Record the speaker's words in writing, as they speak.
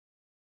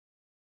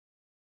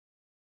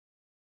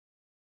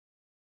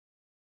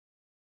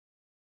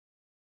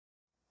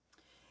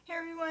Hey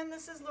everyone,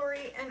 this is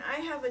Lori and I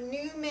have a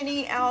new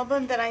mini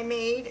album that I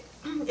made.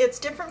 It's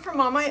different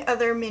from all my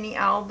other mini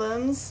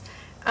albums.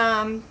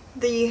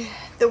 The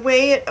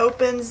way it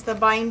opens, the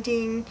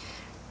binding,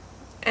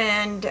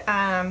 and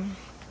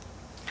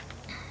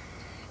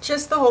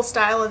just the whole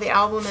style of the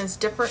album is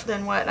different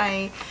than what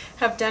I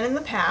have done in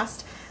the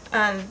past.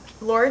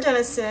 Laura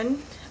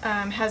Dennison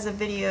has a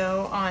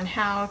video on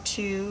how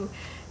to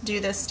do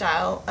this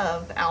style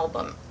of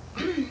album.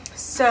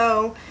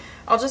 So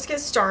I'll just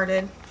get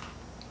started.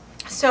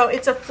 So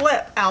it's a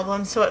flip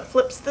album, so it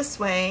flips this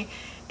way,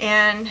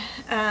 and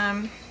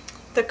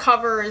the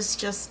cover is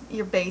just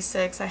your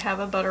basics. I have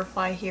a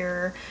butterfly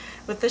here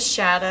with the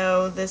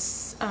shadow.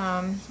 This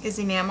is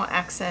enamel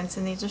accents,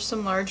 and these are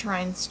some large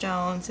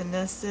rhinestones, and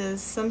this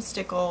is some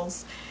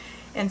stickles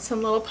and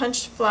some little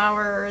punched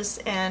flowers,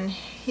 and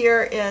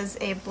here is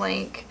a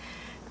blank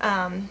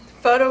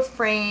photo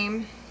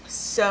frame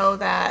so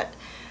that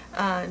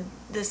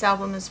this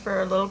album is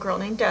for a little girl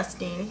named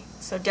Destiny,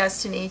 so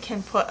Destiny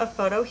can put a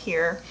photo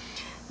here.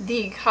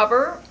 The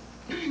cover,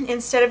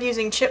 instead of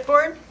using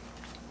chipboard,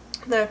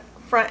 the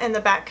front and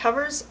the back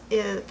covers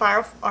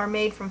are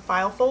made from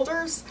file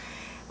folders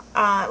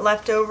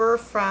left over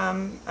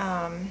from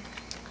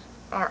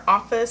our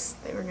office.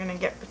 They were going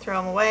to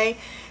throw them away.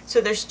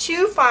 So there's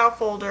two file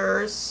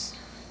folders.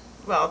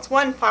 Well, it's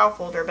one file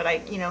folder, but I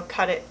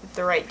cut it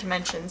the right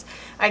dimensions.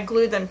 I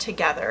glued them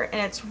together, and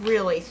it's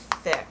really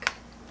thick.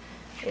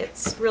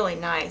 It's really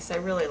nice. I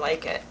really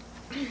like it.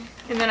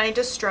 And then I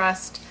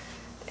distressed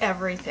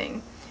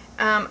everything.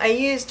 I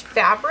used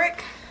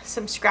fabric,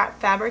 some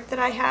scrap fabric that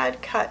I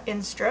had cut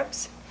in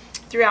strips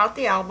throughout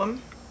the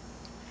album.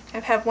 I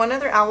have one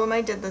other album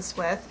I did this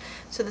with,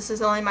 so this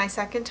is only my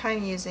second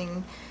time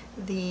using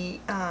the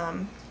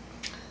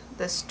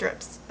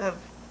strips of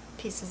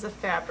pieces of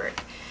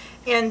fabric.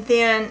 And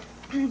then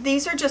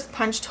these are just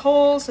punched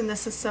holes, and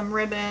this is some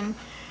ribbon.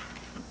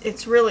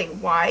 It's really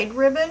wide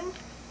ribbon.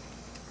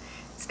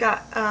 It's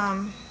got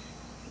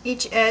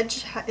each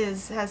edge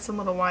has some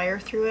little wire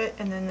through it,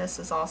 and then this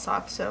is all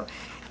soft, so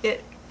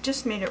it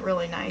just made it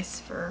really nice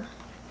for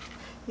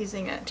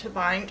using it to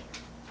bind.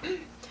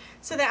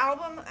 So the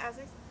album,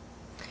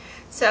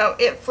 so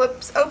it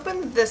flips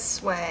open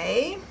this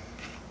way,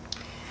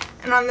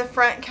 and on the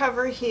front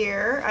cover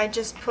here I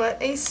just put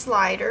a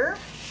slider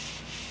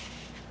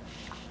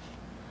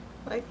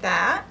like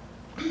that.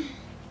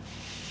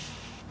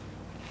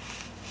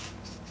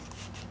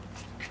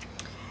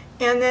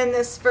 And then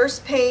this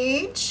first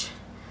page,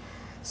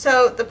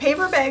 so the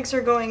paper bags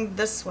are going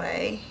this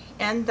way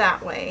and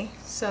that way,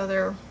 so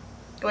they're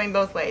going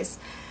both ways.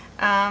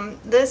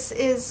 This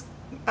is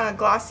a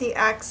glossy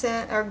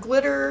accent, or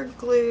glitter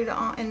glued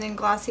on, and then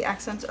glossy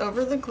accents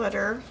over the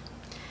glitter.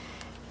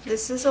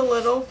 This is a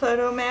little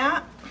photo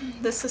mat.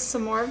 This is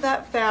some more of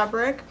that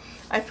fabric.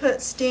 I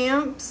put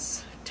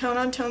stamps,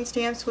 tone-on-tone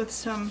stamps with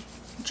some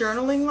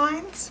journaling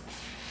lines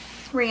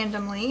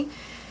randomly,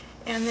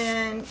 and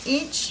then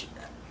each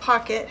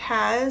pocket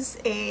has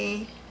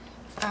a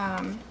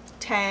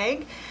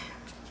tag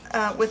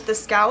with the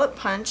scallop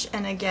punch,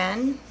 and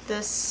again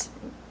this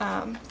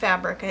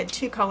fabric, I had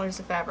two colors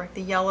of fabric,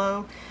 the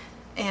yellow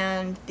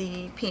and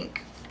the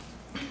pink.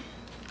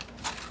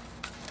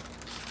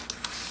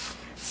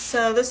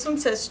 So this one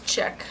says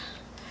check,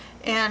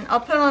 and I'll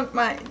put on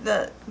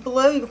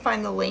below you can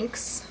find the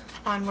links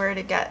on where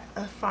to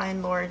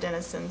find Laura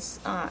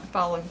Dennison's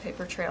following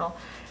paper trail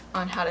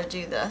on how to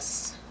do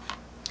this.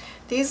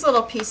 These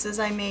little pieces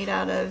I made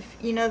out of,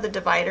 the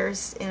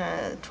dividers in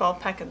a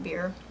 12-pack of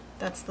beer.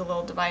 That's the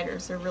little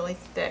dividers. They're really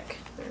thick.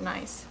 They're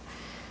nice.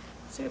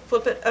 So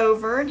flip it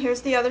over, and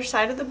here's the other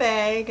side of the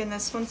bag, and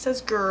this one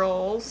says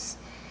girls.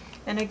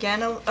 And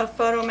again, a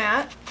photo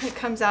mat that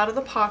comes out of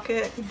the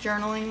pocket,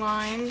 journaling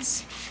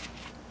lines,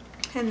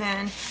 and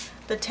then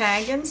the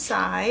tag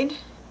inside.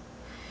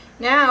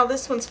 Now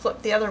this one's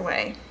flipped the other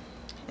way,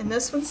 and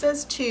this one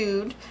says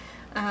Tude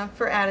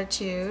for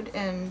attitude,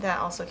 and that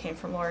also came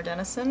from Laura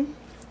Dennison,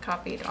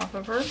 copied off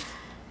of her.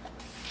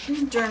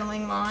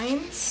 Journaling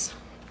lines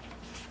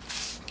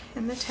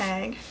and the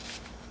tag.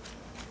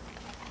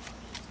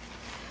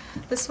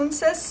 This one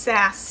says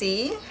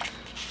sassy.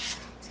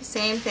 It's the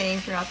same thing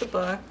throughout the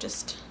book,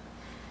 just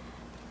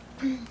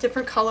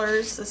different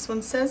colors. This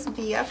one says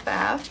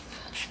BFF.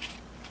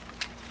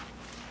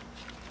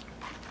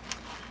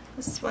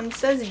 This one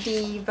says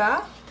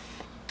diva.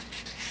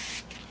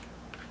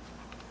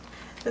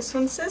 This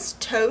one says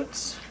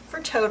totes for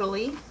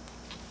totally.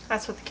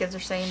 That's what the kids are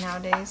saying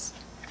nowadays.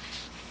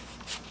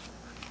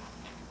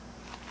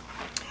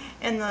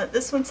 And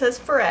this one says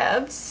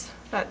forevs.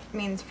 That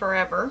means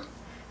forever.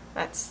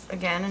 That's,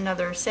 again,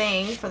 another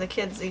saying for the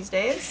kids these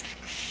days.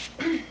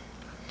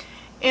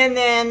 And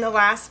then the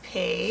last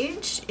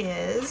page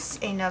is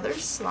another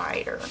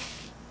slider.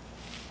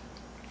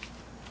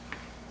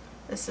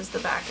 This is the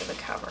back of the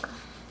cover.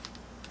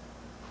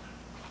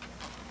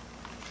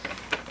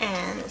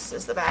 And this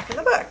is the back of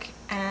the book.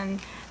 And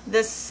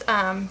this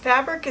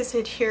fabric is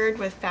adhered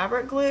with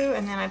fabric glue,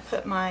 and then I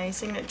put my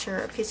signature,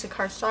 a piece of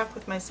cardstock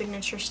with my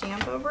signature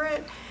stamp over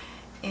it.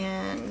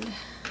 And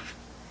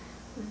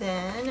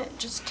then it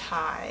just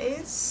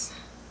ties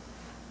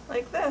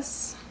like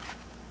this.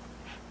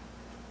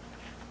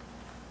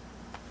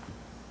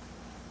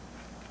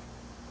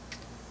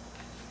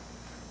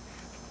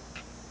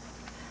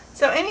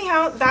 So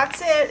anyhow, that's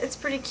it. It's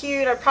pretty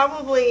cute.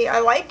 I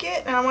like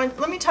it, and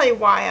let me tell you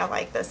why I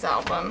like this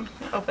album.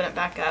 Open it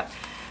back up.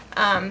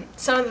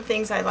 Some of the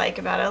things I like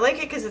about it. I like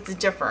it because it's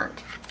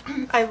different.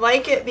 I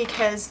like it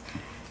because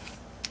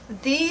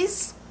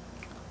these,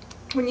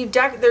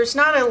 there's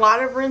not a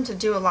lot of room to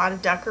do a lot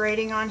of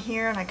decorating on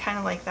here, and I kind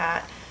of like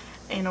that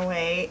in a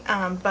way.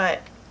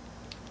 But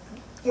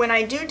when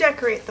I do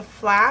decorate the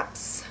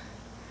flaps,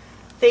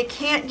 they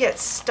can't get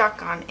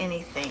stuck on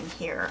anything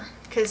here,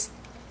 because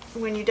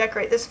when you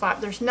decorate this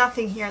flap, there's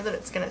nothing here that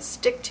it's going to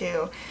stick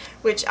to,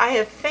 which I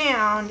have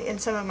found in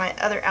some of my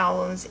other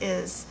albums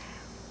is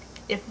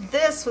if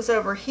this was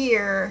over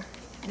here,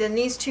 then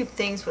these two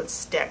things would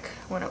stick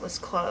when it was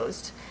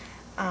closed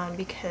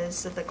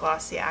because of the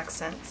glossy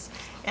accents.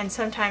 And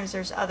sometimes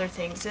there's other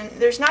things, and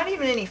there's not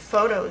even any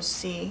photos,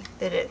 see,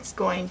 that it's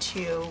going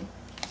to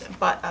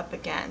butt up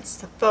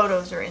against. The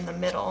photos are in the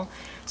middle,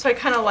 so I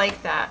kind of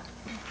like that.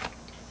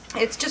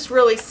 It's just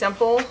really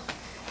simple.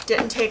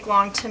 Didn't take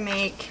long to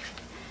make.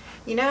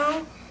 You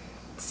know,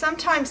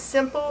 sometimes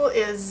simple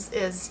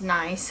is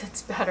nice.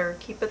 It's better.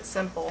 Keep it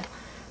simple.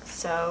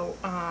 So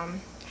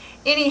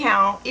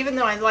anyhow, even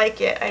though I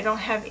like it, I don't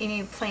have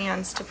any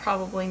plans to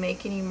probably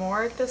make any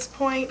more at this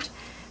point.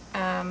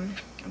 I'm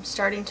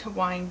starting to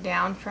wind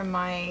down from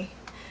my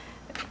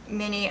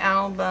mini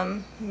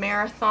album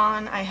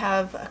marathon. I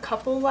have a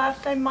couple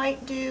left I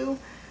might do.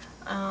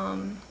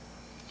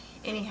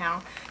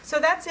 Anyhow, so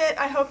that's it.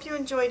 I hope you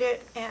enjoyed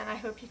it, and I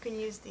hope you can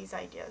use these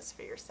ideas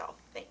for yourself.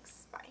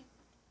 Thanks. Bye.